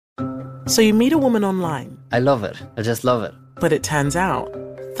So you meet a woman online. I love it. I just love it. But it turns out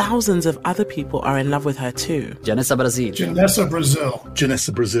thousands of other people are in love with her too. Janessa Brazil. Janessa Brazil.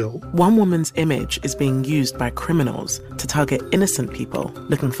 Janessa Brazil. One woman's image is being used by criminals to target innocent people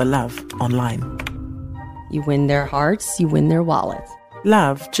looking for love online. You win their hearts, you win their wallets.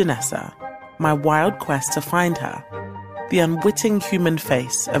 Love, Janessa. My wild quest to find her. The unwitting human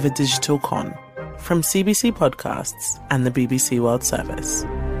face of a digital con. From CBC Podcasts and the BBC World Service.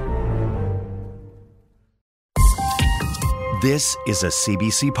 This is a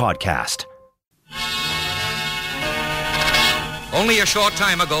CBC podcast. Only a short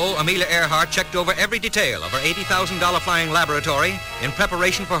time ago, Amelia Earhart checked over every detail of her $80,000 flying laboratory in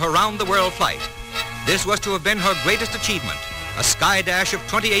preparation for her round-the-world flight. This was to have been her greatest achievement, a sky dash of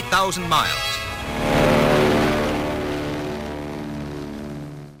 28,000 miles.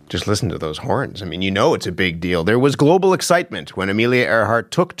 Just listen to those horns. I mean, you know it's a big deal. There was global excitement when Amelia Earhart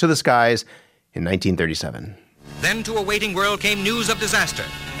took to the skies in 1937. Then to a waiting world came news of disaster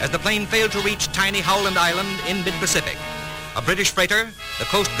as the plane failed to reach tiny Howland Island in mid-Pacific. A British freighter, the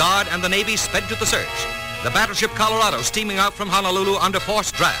Coast Guard, and the Navy sped to the search. The battleship Colorado steaming out from Honolulu under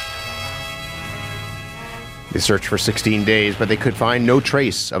forced draft. They searched for 16 days, but they could find no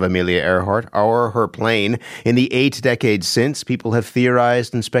trace of Amelia Earhart or her plane. In the 8 decades since, people have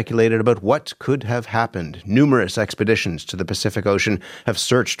theorized and speculated about what could have happened. Numerous expeditions to the Pacific Ocean have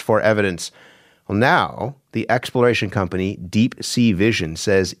searched for evidence. Well, now, the exploration company Deep Sea Vision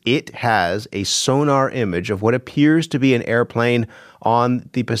says it has a sonar image of what appears to be an airplane on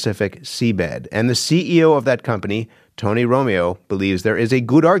the Pacific seabed. And the CEO of that company, Tony Romeo, believes there is a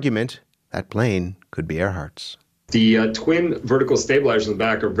good argument that plane could be Earhart's. The twin vertical stabilizers in the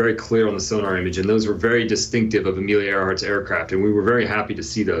back are very clear on the sonar image, and those were very distinctive of Amelia Earhart's aircraft, and we were very happy to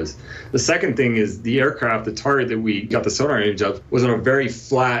see those. The second thing is the aircraft, the target that we got the sonar image of, was on a very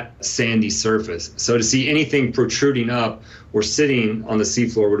flat, sandy surface. So to see anything protruding up or sitting on the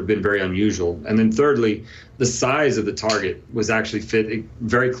seafloor would have been very unusual. And then thirdly, the size of the target was actually fit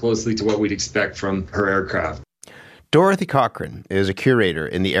very closely to what we'd expect from her aircraft. Dorothy Cochran is a curator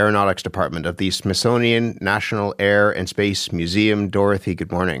in the Aeronautics Department of the Smithsonian National Air and Space Museum. Dorothy,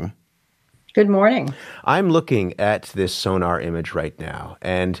 good morning. Good morning. I'm looking at this sonar image right now,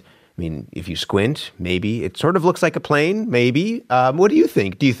 and I mean, if you squint, maybe it sort of looks like a plane, maybe. What do you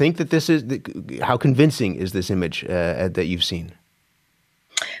think? Do you think that this is, how convincing is this image that you've seen?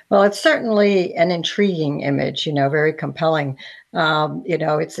 Well, it's certainly an intriguing image, very compelling.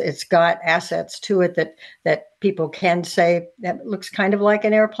 It's got assets to it that people can say that looks kind of like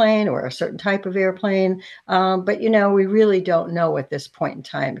an airplane or a certain type of airplane. But we really don't know at this point in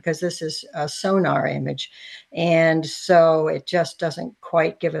time because this is a sonar image. And so it just doesn't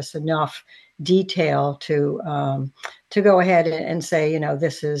quite give us enough detail to go ahead and say,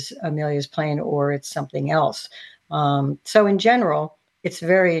 this is Amelia's plane or it's something else. So in general, it's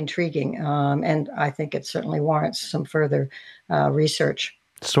very intriguing, and I think it certainly warrants some further research.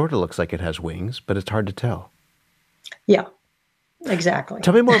 Sort of looks like it has wings, but it's hard to tell. Yeah, exactly.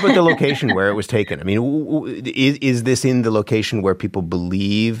 Tell me more about the location where it was taken. I mean, is this in the location where people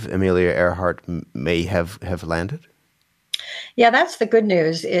believe Amelia Earhart may have landed? Yeah, that's the good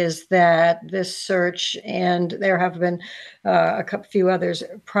news, is that this search, and there have been a few others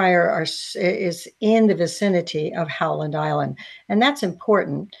prior, is in the vicinity of Howland Island. And that's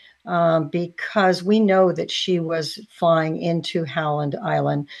important because we know that she was flying into Howland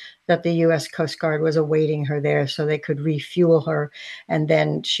Island, that the U.S. Coast Guard was awaiting her there so they could refuel her, and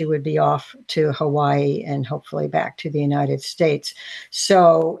then she would be off to Hawaii and hopefully back to the United States.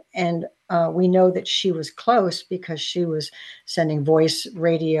 So, and we know that she was close because she was sending voice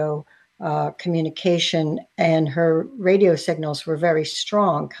radio communication, and her radio signals were very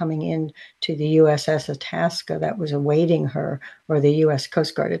strong coming in to the USS Itasca that was awaiting her, or the U.S.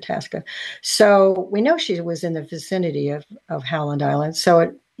 Coast Guard Itasca. So we know she was in the vicinity of Howland Island.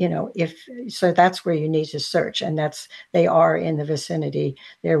 So so that's where you need to search, and they are in the vicinity.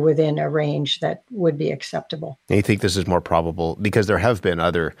 They're within a range that would be acceptable. And you think this is more probable because there have been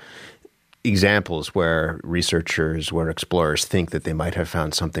other examples where researchers, where explorers think that they might have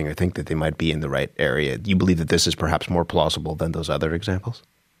found something or think that they might be in the right area. Do you believe that this is perhaps more plausible than those other examples?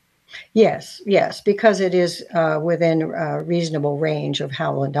 Yes, because it is within a reasonable range of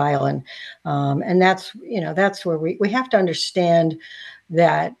Howland Island. And that's where we have to understand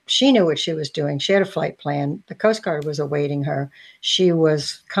that she knew what she was doing. She had a flight plan. The Coast Guard was awaiting her. She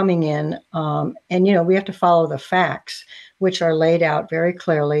was coming in. And, we have to follow the facts, which are laid out very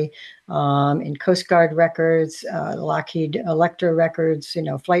clearly in Coast Guard records, Lockheed Electra records,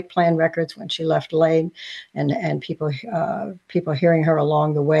 flight plan records when she left Lane, and people hearing her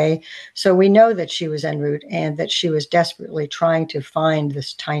along the way. So we know that she was en route and that she was desperately trying to find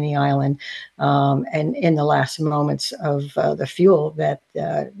this tiny island, and in the last moments of the fuel that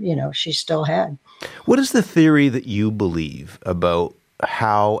she still had. What is the theory that you believe about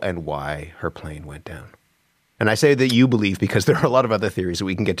how and why her plane went down? And I say that you believe because there are a lot of other theories that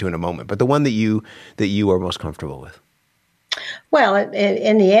we can get to in a moment, but the one that you are most comfortable with. Well,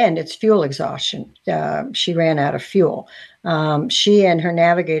 in the end, it's fuel exhaustion. She ran out of fuel. She and her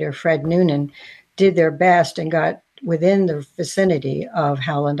navigator, Fred Noonan, did their best and got within the vicinity of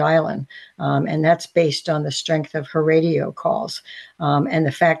Howland Island. And that's based on the strength of her radio calls, and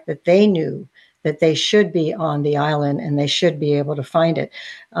the fact that they knew that they should be on the island and they should be able to find it.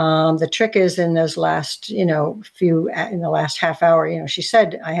 The trick is in those last, in the last half hour, she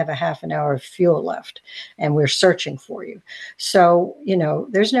said, I have a half an hour of fuel left and we're searching for you. So,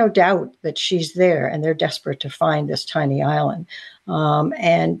 there's no doubt that she's there and they're desperate to find this tiny island.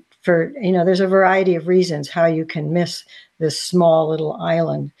 And for, there's a variety of reasons how you can miss this small little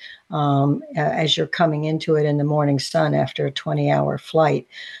island as you're coming into it in the morning sun after a 20-hour flight.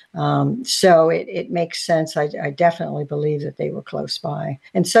 So it makes sense. I definitely believe that they were close by.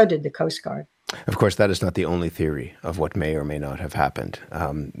 And so did the Coast Guard. Of course, that is not the only theory of what may or may not have happened.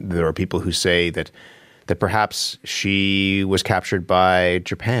 There are people who say that perhaps she was captured by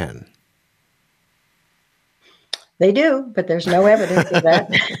Japan. They do, but there's no evidence of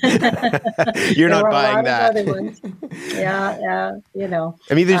that. You're not buying that. Yeah.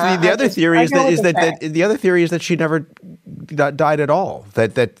 I mean, there's the other theory is that the other theory is that she never died at all.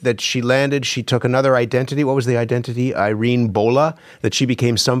 That she landed, she took another identity. What was the identity? Irene Bola. That she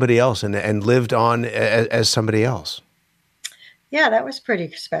became somebody else and lived on as somebody else. Yeah, that was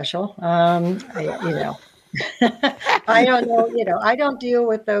pretty special. I don't know, I don't deal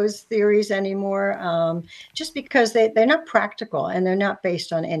with those theories anymore, just because they're not practical and they're not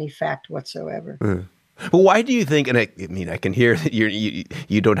based on any fact whatsoever. Well, why do you think, and I can hear that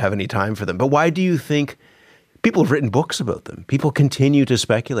you don't have any time for them, but why do you think people have written books about them? People continue to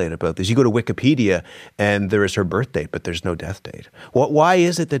speculate about this. You go to Wikipedia and there is her birth date, but there's no death date. Why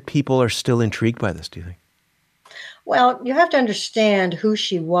is it that people are still intrigued by this, do you think? Well, you have to understand who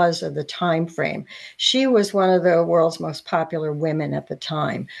she was of the time frame. She was one of the world's most popular women at the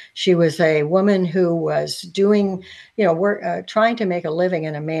time. She was a woman who was doing, trying to make a living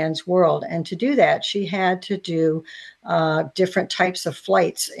in a man's world. And to do that, she had to do different types of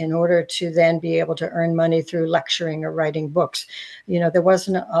flights in order to then be able to earn money through lecturing or writing books. There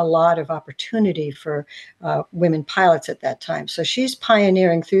wasn't a lot of opportunity for women pilots at that time. So she's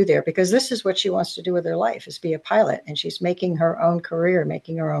pioneering through there because this is what she wants to do with her life, is be a pilot. And she's making her own career,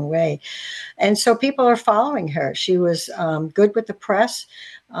 making her own way. And so people are following her. She was good with the press.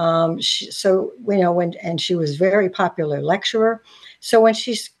 She was very popular lecturer. So when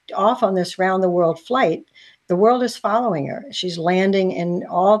she's off on this round the world flight, the world is following her. She's landing in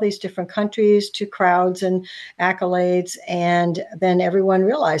all these different countries to crowds and accolades. And then everyone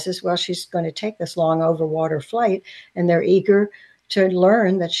realizes, well, she's going to take this long overwater flight, and they're eager to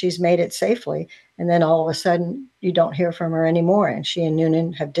learn that she's made it safely. And then all of a sudden, you don't hear from her anymore, and she and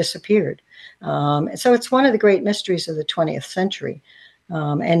Noonan have disappeared. So it's one of the great mysteries of the 20th century,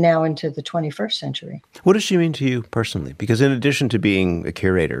 and now into the 21st century. What does she mean to you personally? Because in addition to being a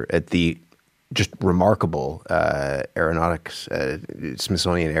curator at the just remarkable aeronautics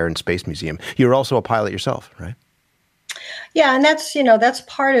Smithsonian Air and Space Museum, you're also a pilot yourself, right? Yeah, and that's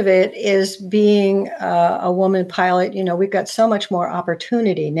part of it, is being a woman pilot. We've got so much more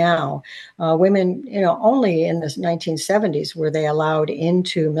opportunity now. Women, only in the 1970s were they allowed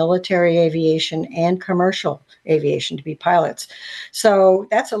into military aviation and commercial aviation to be pilots. So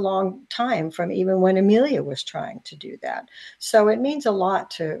that's a long time from even when Amelia was trying to do that. So it means a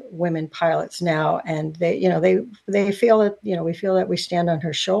lot to women pilots now, and they feel that we feel that we stand on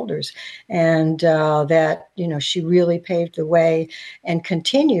her shoulders, and that she really paved the way and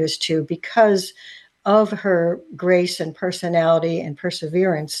continues to, because of her grace and personality and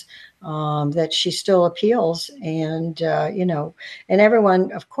perseverance, that she still appeals. And, and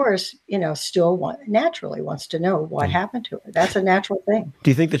everyone, of course, still naturally wants to know what happened to her. That's a natural thing.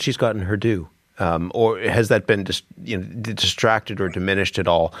 Do you think that she's gotten her due? Or has that been distracted or diminished at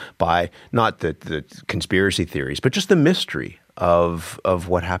all by not the conspiracy theories, but just the mystery of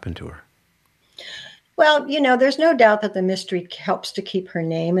what happened to her? Well, there's no doubt that the mystery helps to keep her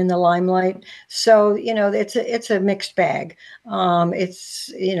name in the limelight. So, it's a mixed bag.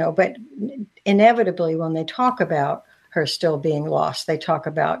 But inevitably, when they talk about her still being lost, they talk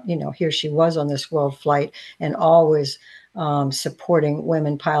about, here she was on this world flight and always supporting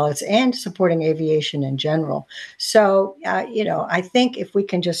women pilots and supporting aviation in general. So, I think if we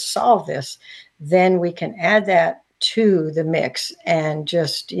can just solve this, then we can add that to the mix and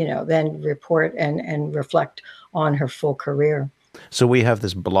just, then report and reflect on her full career. So we have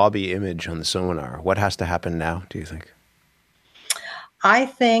this blobby image on the sonar. What has to happen now, do you think? I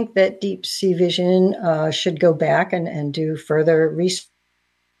think that Deep Sea Vision should go back and do further research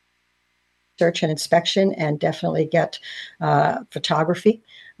and inspection and definitely get photography,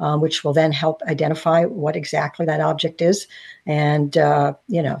 which will then help identify what exactly that object is. And,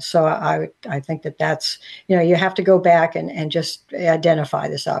 so I think that's, you have to go back and just identify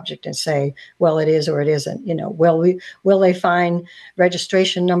this object and say, well, it is or it isn't. Will they find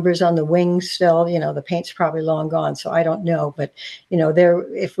registration numbers on the wings still? The paint's probably long gone, so I don't know. But,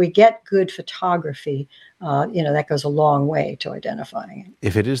 if we get good photography, that goes a long way to identifying it.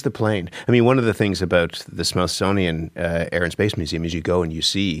 If it is the plane, I mean, one of the things about the Smithsonian Air and Space Museum is you go and you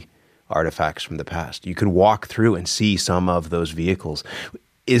see artifacts from the past. You can walk through and see some of those vehicles.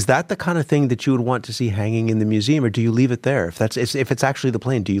 Is that the kind of thing that you would want to see hanging in the museum, or do you leave it there? If it's actually the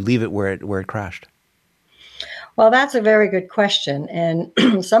plane, do you leave it where it crashed? Well, that's a very good question, and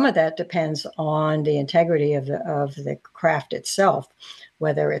some of that depends on the integrity of the craft itself,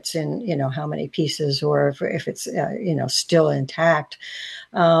 whether it's in how many pieces or if it's still intact.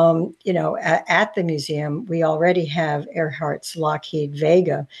 At the museum, we already have Earhart's Lockheed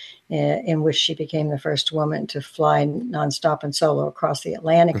Vega, in which she became the first woman to fly nonstop and solo across the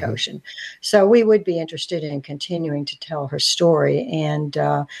Atlantic Ocean. So we would be interested in continuing to tell her story. And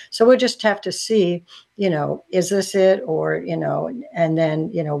so we'll just have to see, is this it? Or, and then,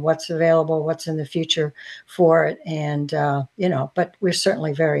 what's available, what's in the future for it. And, but we're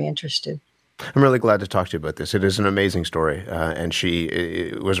certainly very interested. I'm really glad to talk to you about this. It is an amazing story, and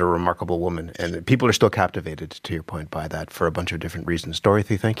she was a remarkable woman, and people are still captivated, to your point, by that for a bunch of different reasons.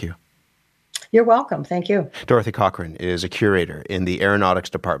 Dorothy, thank you. You're welcome. Thank you. Dorothy Cochran is a curator in the Aeronautics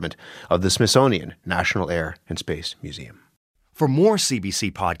Department of the Smithsonian National Air and Space Museum. For more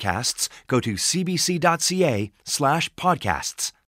CBC podcasts, go to cbc.ca/podcasts.